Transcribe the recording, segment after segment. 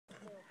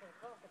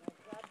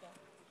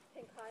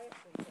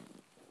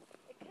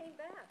came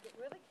back. It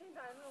really came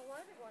back. I don't know why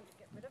they wanted to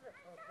get rid of it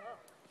for a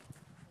dog.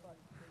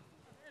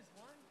 There's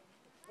one.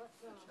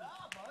 Good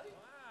job, buddy.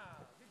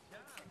 Wow, good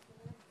job.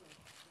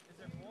 Is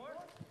there more?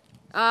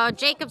 Oh,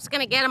 Jacob's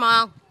gonna get them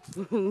all.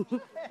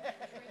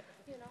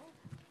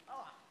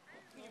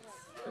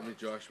 Tell me,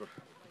 Joshua.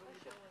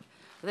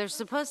 They're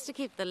supposed to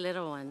keep the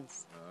little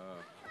ones.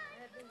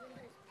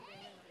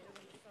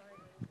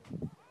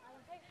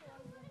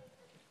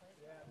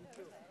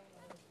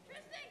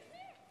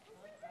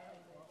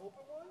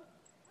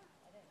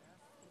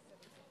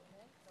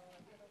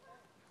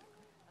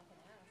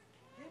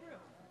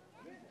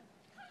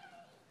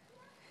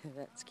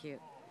 That's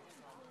cute.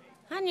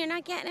 Hon, you're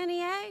not getting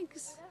any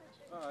eggs?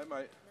 Oh, I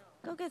might.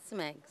 Go get some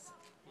eggs.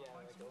 Yeah,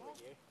 like over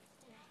here.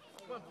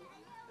 Come on.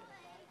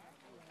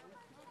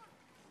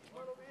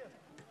 Come on over here.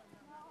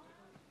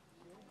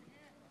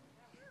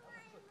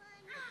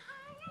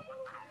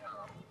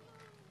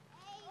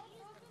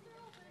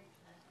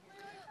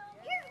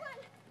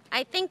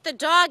 I think the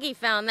doggy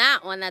found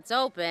that one that's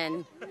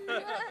open.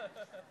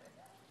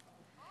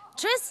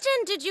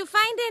 Tristan, did you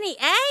find any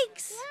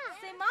eggs? Yeah.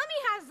 Say, Mommy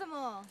has them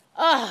all.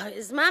 Oh,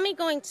 is Mommy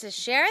going to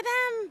share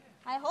them?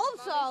 I hope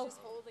so.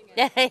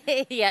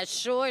 Yeah,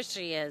 sure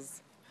she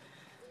is.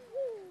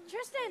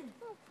 Tristan,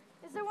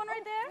 is there one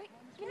right there?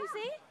 Can you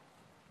see?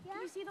 Yeah.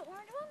 Can you see the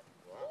orange one?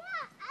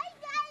 Yeah, I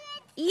got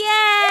it.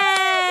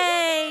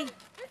 Yay!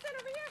 Tristan,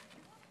 over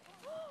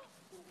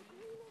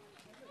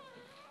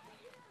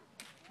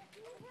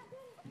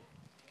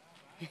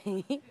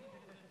here.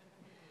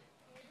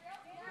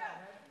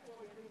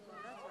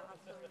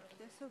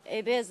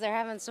 It is. They're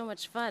having so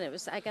much fun.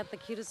 I got the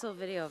cutest little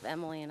video of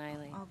Emily and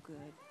Ailis. Oh,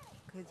 good.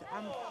 Because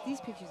these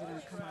pictures are going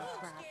to come out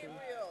crappy.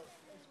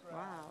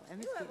 Wow.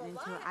 Emmy's getting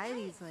into it.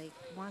 Ailis, like,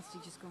 wants to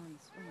just go in the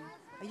swing.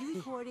 Are you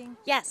recording?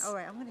 Yes. All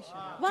right, I'm going to shut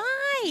up.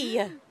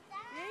 Why?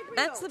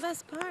 That's the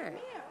best part.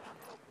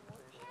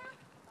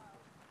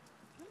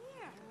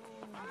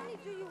 How many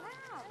do you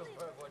have?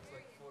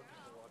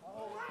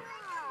 Oh,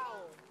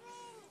 wow.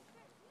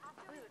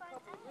 There's a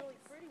couple really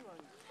pretty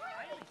ones.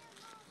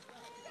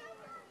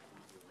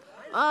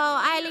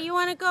 Oh, Ailis, you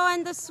want to go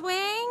in the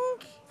swing?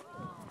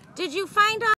 Did you find all